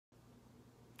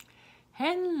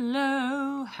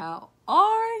Hello, how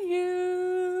are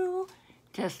you?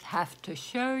 Just have to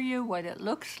show you what it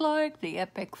looks like, the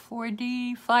Epic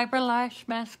 4D Fiber Lash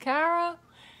Mascara.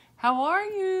 How are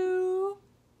you?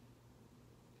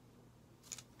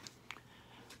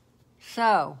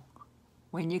 So,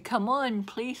 when you come on,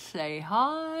 please say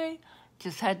hi.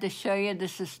 Just had to show you,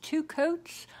 this is 2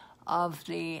 coats of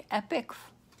the Epic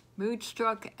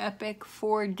Moodstruck Epic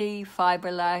 4D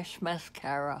Fiber Lash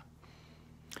Mascara.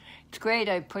 It's great.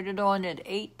 I put it on at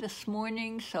 8 this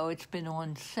morning, so it's been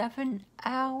on 7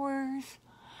 hours.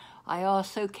 I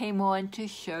also came on to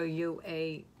show you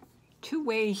 2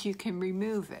 ways you can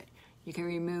remove it. You can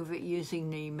remove it using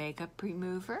the makeup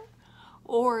remover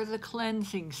or the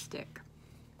cleansing stick.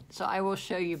 So I will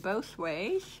show you both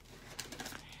ways.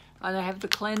 And I have the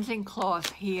cleansing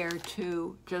cloth here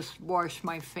to just wash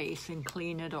my face and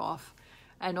clean it off.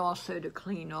 And also to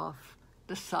clean off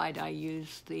the side I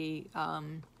use the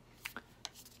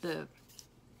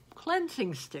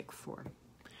cleansing stick for.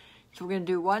 So we're going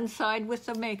to do one side with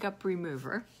the makeup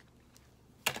remover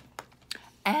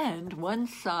and one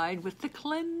side with the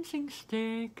cleansing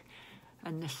stick.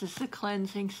 And this is the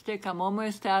cleansing stick. I'm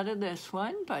almost out of this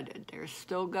one, but they're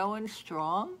still going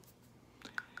strong.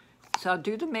 So I'll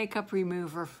do the makeup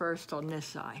remover first on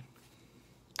this eye.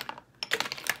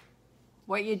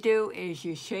 What you do is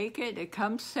you shake it. It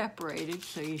comes separated,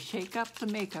 so you shake up the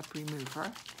makeup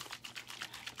remover.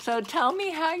 So tell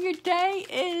me how your day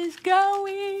is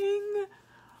going.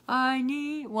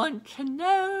 I want to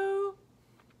know.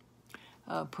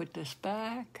 I'll put this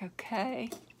back, okay.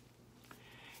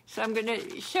 So I'm going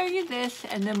to show you this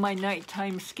and then my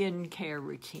nighttime skincare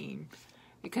routine.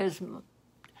 Because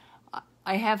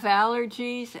I have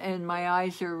allergies and my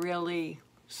eyes are really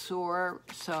sore.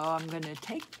 So I'm going to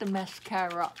take the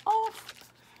mascara off.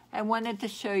 I wanted to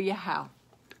show you how.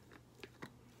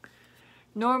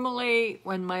 Normally,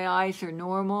 when my eyes are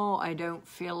normal, I don't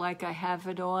feel like I have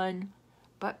it on,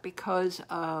 but because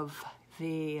of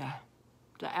the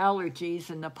allergies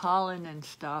and the pollen and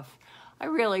stuff, I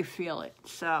really feel it.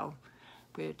 So I'm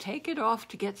going to take it off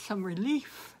to get some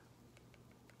relief.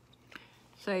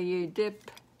 So you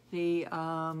dip the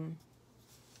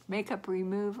makeup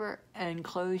remover and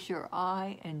close your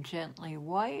eye and gently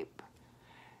wipe.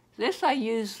 This I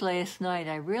used last night.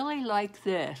 I really like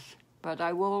this. But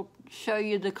I will show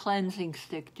you the cleansing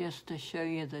stick just to show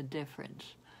you the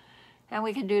difference. And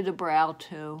we can do the brow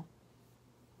too.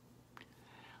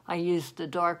 I used the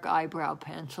dark eyebrow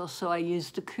pencil, so I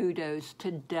used the Kudos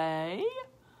today.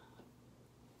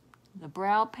 The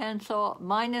brow pencil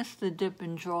minus the dip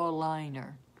and draw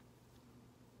liner.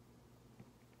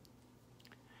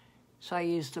 So I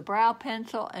used the brow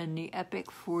pencil and the Epic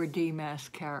 4D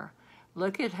mascara.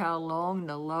 Look at how long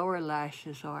the lower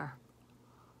lashes are.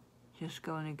 Just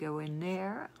going to go in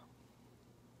there.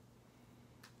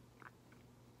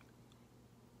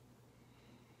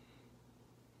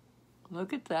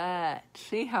 Look at that.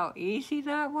 See how easy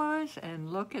that was?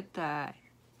 And look at that.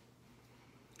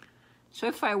 So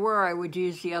if I were, I would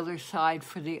use the other side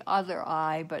for the other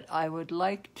eye, but I would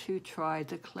like to try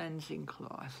the cleansing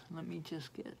cloth. Let me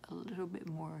just get a little bit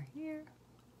more here.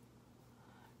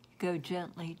 Go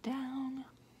gently down.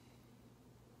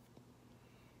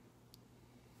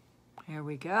 Here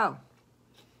we go.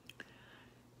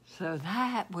 So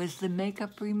that was the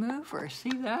makeup remover. See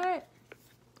that?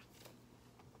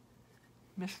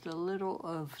 Missed a little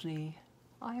of the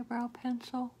eyebrow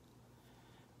pencil.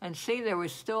 And see, there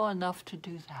was still enough to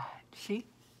do that. See?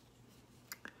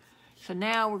 So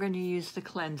now we're going to use the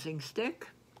cleansing stick.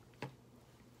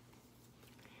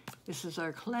 This is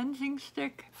our cleansing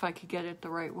stick, if I could get it the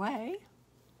right way.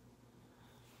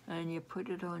 And you put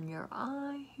it on your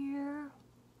eye here.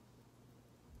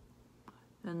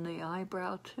 And the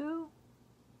eyebrow too.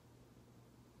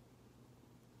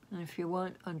 And if you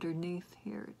want, underneath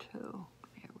here too.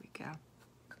 There we go.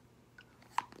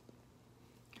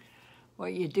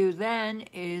 What you do then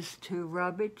is to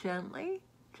rub it gently.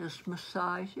 Just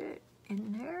massage it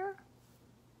in there.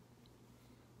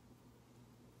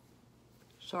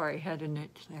 Sorry, had an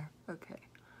itch there. Okay.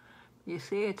 You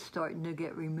see it's starting to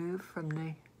get removed from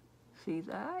the, see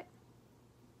that?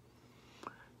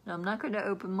 Now, I'm not going to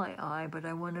open my eye, but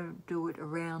I want to do it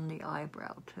around the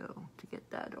eyebrow, too, to get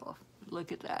that off.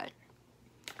 Look at that.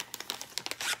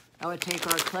 I would take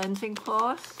our cleansing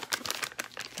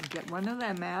cloth and get one of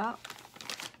them out.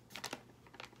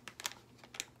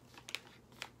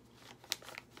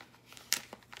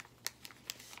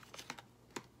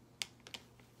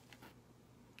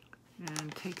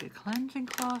 And take a cleansing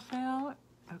cloth out.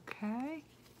 Okay.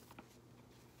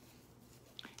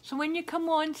 So when you come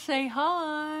on, say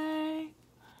hi.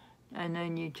 And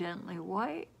then you gently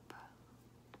wipe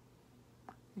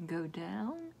and go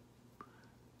down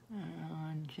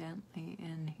and gently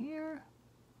in here.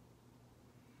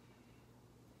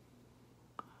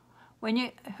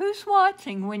 Who's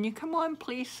watching? When you come on,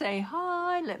 please say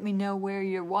hi. Let me know where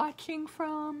you're watching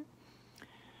from.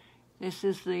 This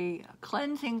is the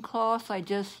cleansing cloth. I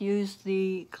just used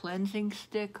the cleansing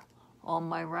stick on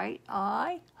my right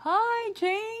eye. Hi,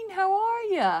 Jane. How are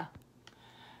ya?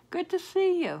 Good to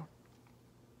see you.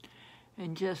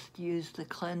 And just use the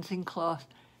cleansing cloth.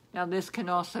 Now this can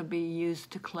also be used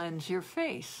to cleanse your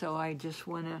face, so I just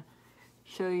want to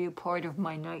show you part of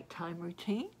my nighttime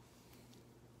routine.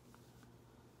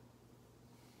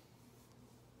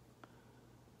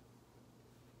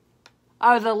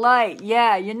 Oh, the light.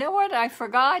 Yeah, you know what? I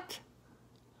forgot.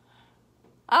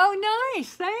 Oh, nice.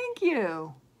 Thank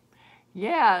you.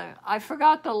 Yeah, I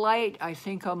forgot the light, I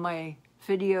think, on my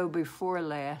video before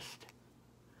last.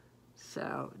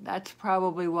 So that's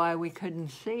probably why we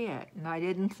couldn't see it, and I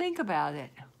didn't think about it.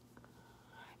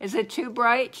 Is it too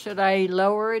bright? Should I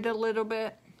lower it a little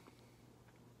bit?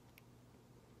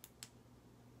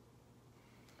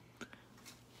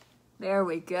 There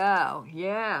we go.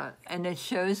 Yeah, and it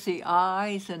shows the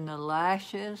eyes and the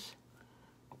lashes.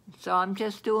 So I'm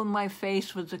just doing my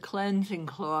face with the cleansing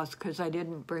cloth because I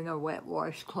didn't bring a wet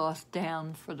washcloth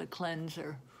down for the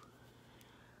cleanser.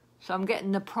 So I'm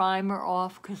getting the primer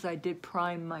off because I did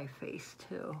prime my face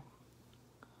too.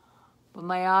 But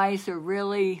my eyes are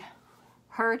really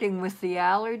hurting with the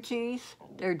allergies.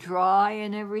 They're dry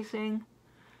and everything.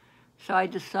 So I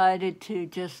decided to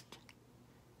just,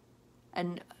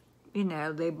 and you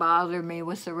know, they bother me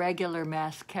with the regular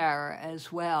mascara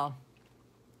as well.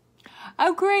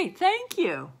 Oh, great. Thank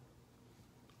you.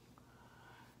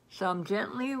 So I'm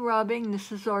gently rubbing.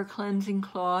 This is our cleansing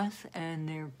cloth, and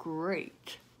they're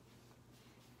great.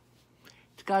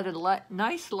 It's got a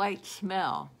nice light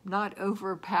smell, not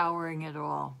overpowering at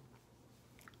all.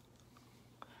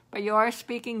 But you are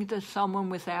speaking to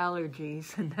someone with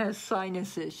allergies and has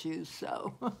sinus issues,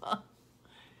 so.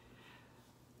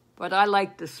 But I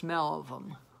like the smell of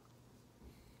them.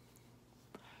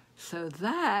 So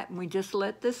that, we just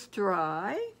let this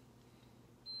dry.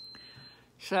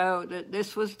 So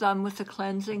this was done with the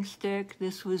cleansing stick.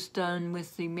 This was done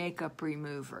with the makeup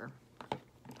remover.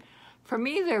 For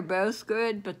me, they're both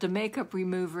good, but the makeup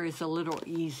remover is a little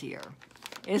easier.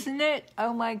 Isn't it?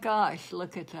 Oh my gosh,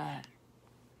 look at that.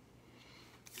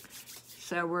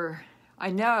 So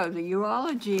I know, the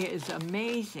urology is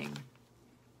amazing.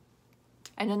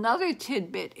 And another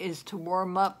tidbit is to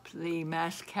warm up the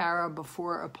mascara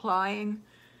before applying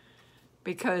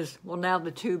because, well, now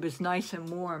the tube is nice and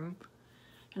warm.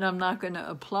 And I'm not going to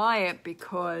apply it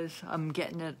because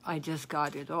I just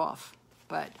got it off.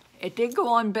 But it did go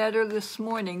on better this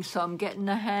morning, so I'm getting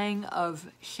the hang of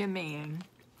shimmying.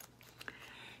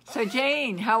 So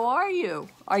Jane, how are you?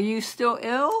 Are you still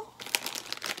ill?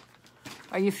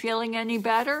 Are you feeling any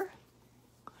better?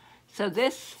 So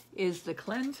this is the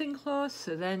cleansing cloth,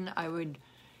 so then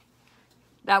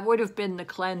that would have been the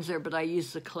cleanser, but I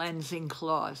used the cleansing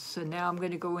cloth. So now I'm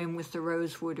going to go in with the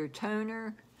rose water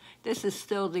toner. This is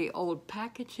still the old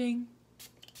packaging.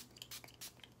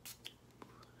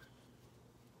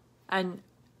 And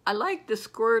I like the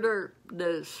squirter,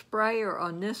 the sprayer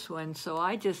on this one, so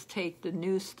I just take the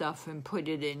new stuff and put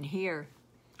it in here.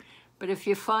 But if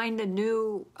you find a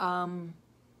new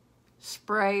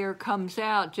sprayer comes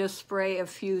out, just spray a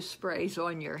few sprays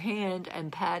on your hand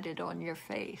and pat it on your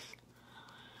face.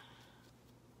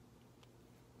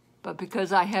 But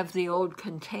because I have the old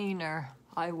container,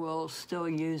 I will still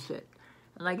use it.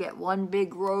 And I get one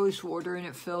big rose water and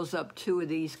it fills up 2 of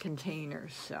these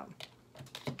containers, so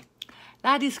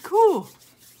that is cool.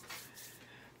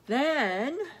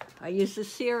 Then I use the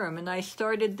serum, and I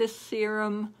started this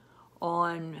serum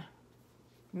on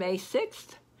May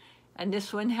 6th. And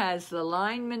this one has the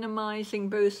line minimizing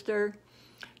booster,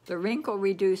 the wrinkle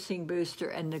reducing booster,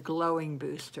 and the glowing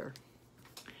booster.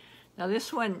 Now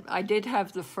this one, I did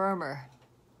have the firmer.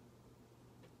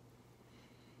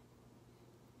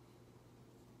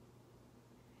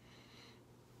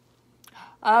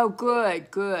 Oh,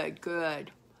 good, good,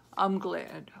 good. I'm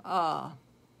glad.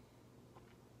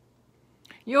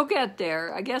 You'll get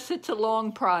there. I guess it's a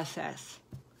long process.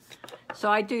 So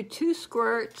I do 2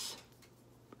 squirts.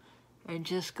 And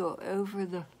just go over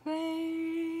the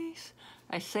face.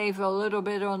 I save a little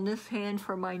bit on this hand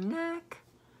for my neck.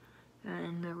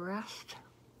 And the rest.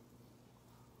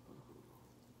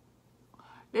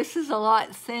 This is a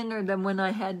lot thinner than when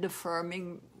I had the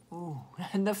firming,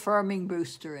 the firming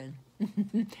booster in.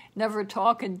 Never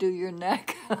talk and do your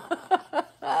neck.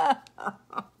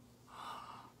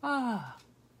 Ah.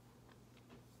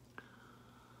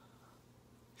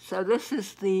 So this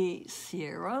is the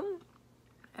serum,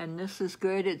 and this is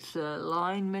good. It's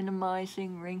line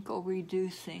minimizing, wrinkle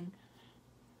reducing.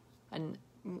 And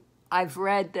I've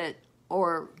read that,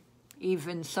 or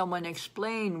even someone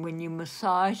explained, when you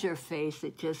massage your face,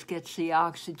 it just gets the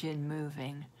oxygen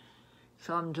moving.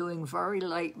 So I'm doing very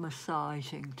light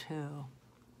massaging too.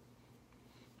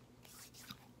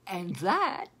 And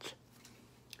that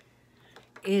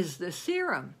is the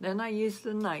serum. Then I use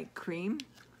the night cream.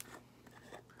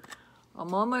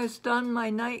 I'm almost done my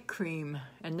night cream,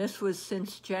 and this was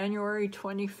since January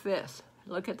 25th.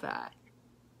 Look at that.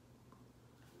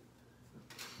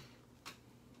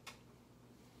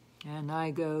 And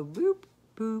I go boop,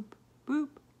 boop, boop,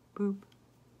 boop.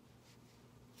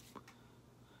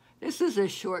 This is a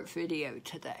short video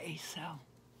today, so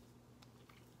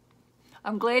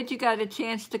I'm glad you got a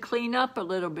chance to clean up a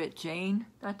little bit, Jane.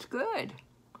 That's good.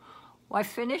 Well, I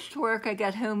finished work. I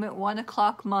got home at 1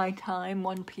 o'clock my time,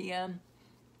 1 p.m.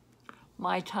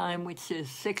 my time, which is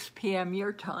 6 p.m.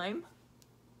 your time.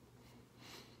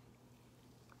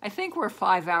 I think we're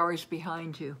 5 hours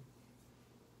behind you.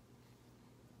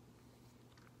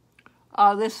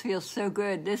 Oh, this feels so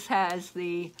good. This has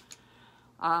the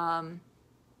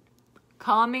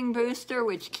calming booster,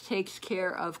 which takes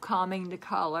care of calming the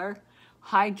color,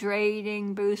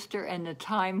 hydrating booster, and the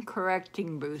time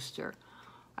correcting booster.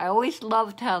 I always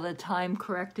loved how the time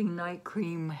correcting night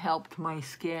cream helped my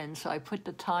skin, so I put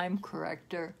the time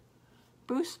corrector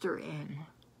booster in,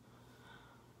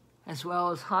 as well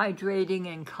as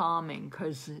hydrating and calming,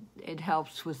 because it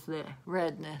helps with the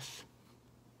redness.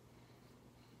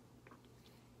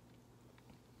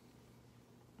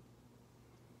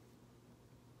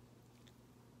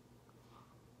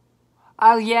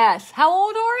 Oh, yes. How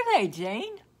old are they,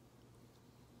 Jane?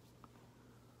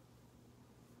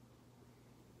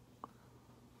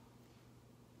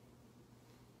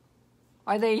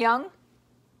 Are they young?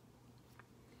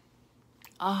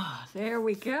 Ah, there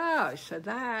we go. So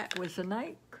that was a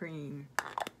night cream.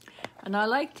 And I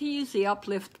like to use the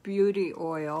Uplift Beauty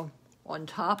Oil on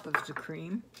top of the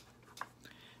cream.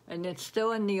 And it's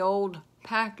still in the old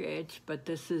package, but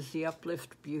this is the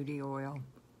Uplift Beauty Oil.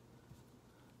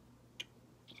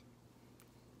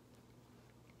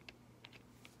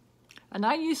 And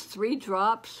I use 3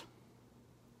 drops.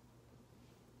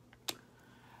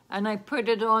 And I put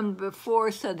it on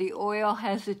before so the oil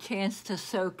has a chance to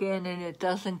soak in and it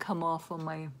doesn't come off on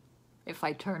my, if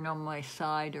I turn on my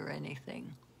side or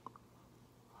anything.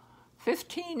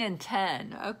 15 and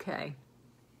 10, okay.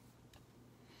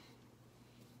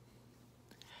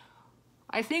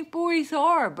 I think boys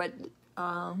are, but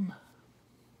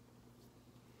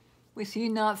with you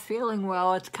not feeling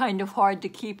well, it's kind of hard to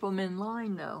keep them in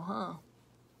line though, huh?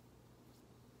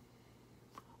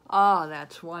 Oh,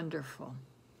 that's wonderful.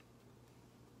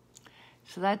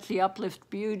 So that's the Uplift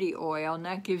Beauty Oil, and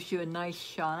that gives you a nice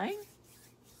shine.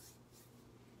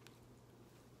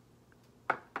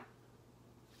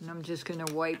 And I'm just going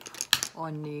to wipe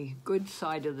on the good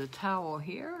side of the towel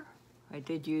here. I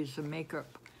did use a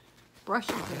makeup brush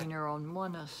cleaner on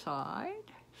one side,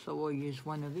 so we'll use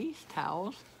one of these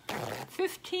towels.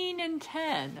 15 and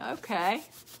 10, okay.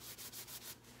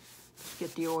 Let's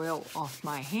get the oil off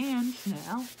my hands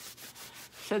now.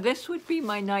 So this would be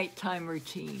my nighttime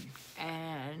routine,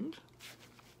 and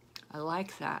I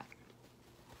like that.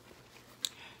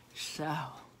 So,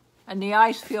 and the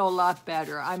eyes feel a lot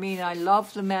better. I mean, I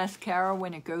love the mascara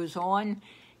when it goes on.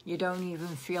 You don't even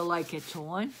feel like it's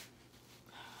on.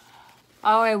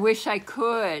 Oh, I wish I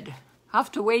could. I'll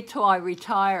have to wait till I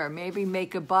retire, maybe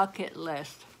make a bucket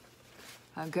list.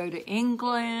 I'll go to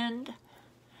England,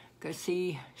 go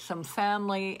see some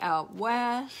family out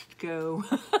west, go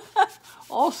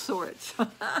all sorts.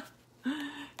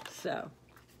 So,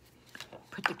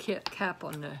 put the cap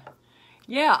on the...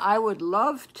 Yeah, I would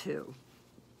love to.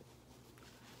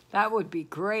 That would be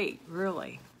great,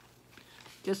 really.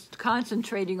 Just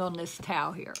concentrating on this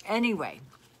towel here. Anyway,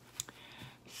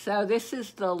 so this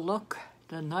is the look,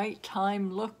 the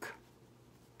nighttime look.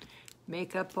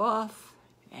 Makeup off,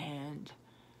 and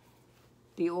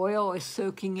the oil is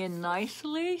soaking in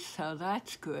nicely, so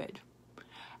that's good.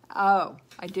 Oh,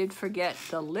 I did forget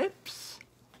the lips,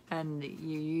 and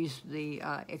you use the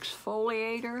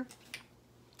exfoliator,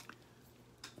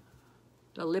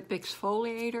 the lip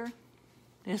exfoliator.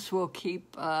 This will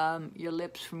keep your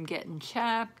lips from getting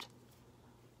chapped.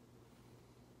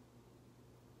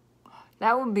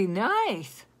 That would be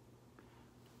nice.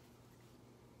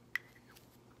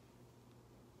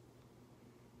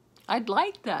 I'd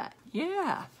like that,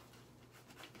 yeah.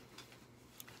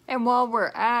 And while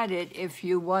we're at it, if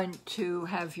you want to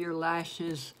have your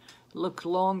lashes look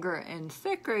longer and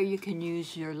thicker, you can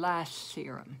use your lash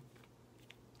serum.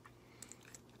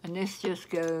 And this just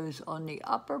goes on the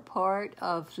upper part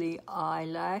of the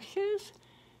eyelashes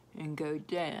and go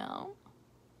down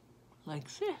like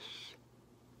this.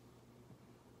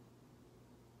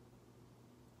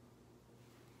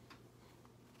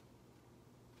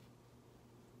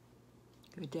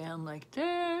 Go down like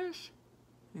this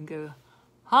and go,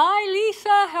 "Hi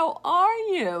Lisa, how are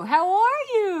you? How are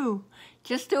you?"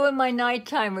 Just doing my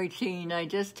nighttime routine. I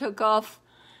just took off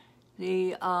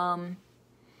the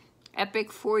Epic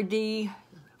 4D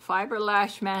Fiber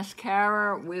Lash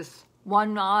Mascara with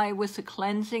one eye with a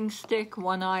cleansing stick,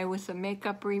 one eye with a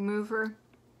makeup remover.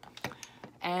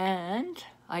 And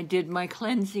I did my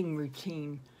cleansing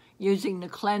routine using the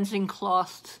cleansing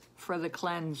cloths for the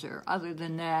cleanser. Other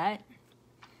than that,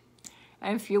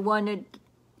 and if you wanted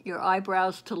your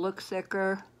eyebrows to look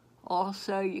thicker,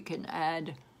 also you can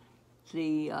add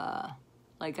the,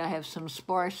 like I have some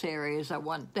sparse areas, I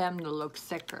want them to look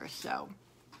thicker, so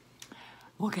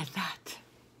we'll get that.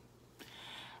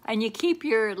 And you keep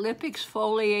your lip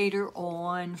exfoliator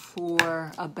on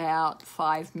for about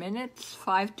 5 minutes,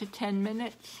 5 to 10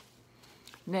 minutes.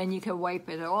 And then you can wipe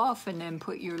it off and then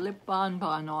put your lip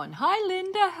bonbon on. Hi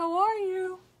Linda, how are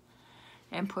you?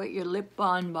 And put your lip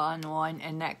bonbon on,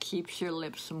 and that keeps your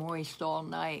lips moist all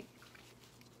night.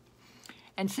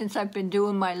 And since I've been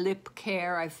doing my lip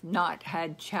care, I've not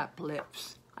had chapped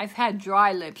lips. I've had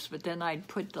dry lips, but then I'd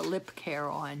put the lip care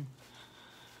on.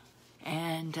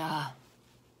 And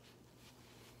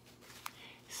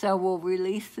so we'll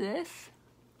release this.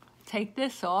 Take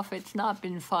this off. It's not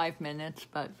been 5 minutes,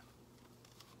 but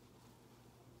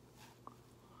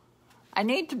I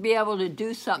need to be able to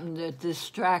do something to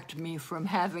distract me from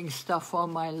having stuff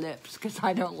on my lips, because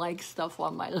I don't like stuff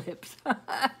on my lips.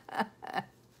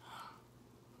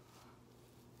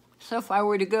 So if I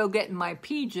were to go get in my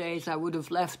PJs, I would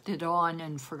have left it on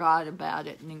and forgot about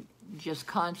it and just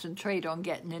concentrate on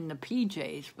getting in the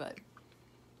PJs. But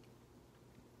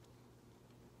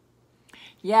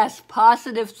yes,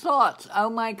 positive thoughts. Oh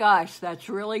my gosh, that's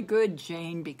really good,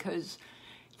 Jane, because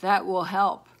that will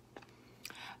help.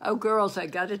 Oh, girls, I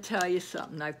got to tell you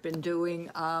something. I've been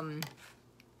doing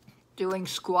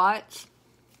squats,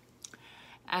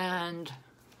 and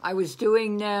I was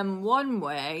doing them one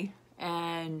way,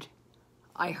 and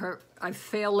I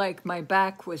feel like my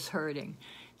back was hurting.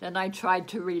 Then I tried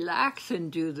to relax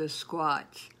and do the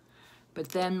squats, but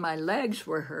then my legs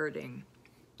were hurting.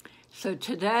 So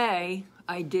today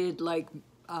I did like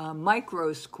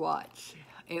micro squats.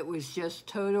 It was just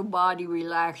total body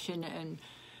relaxation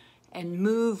and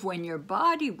move when your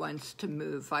body wants to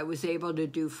move. I was able to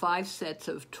do 5 sets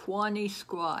of 20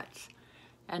 squats,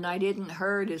 and I didn't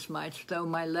hurt as much, though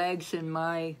my legs and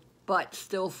my butt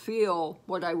still feel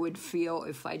what I would feel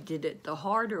if I did it the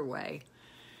harder way.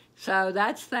 So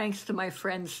that's thanks to my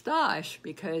friend Stosh,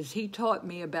 because he taught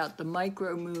me about the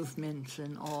micro movements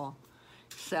and all.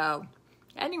 So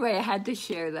anyway, I had to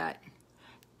share that.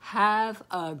 Have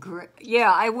a great,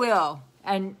 yeah, I will.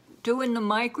 And doing the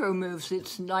micro moves,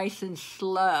 it's nice and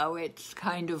slow. It's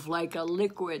kind of like a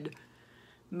liquid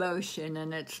motion,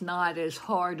 and it's not as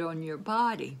hard on your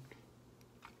body.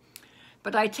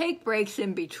 But I take breaks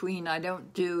in between. I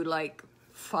don't do like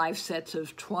 5 sets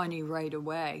of 20 right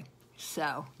away.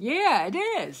 So yeah, it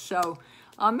is. So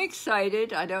I'm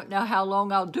excited. I don't know how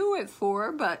long I'll do it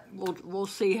for, but we'll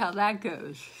see how that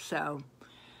goes. So,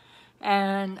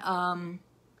 and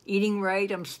eating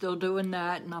right, I'm still doing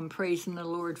that, and I'm praising the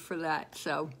Lord for that.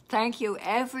 So thank you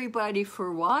everybody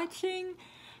for watching,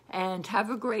 and have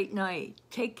a great night.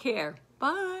 Take care.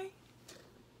 Bye.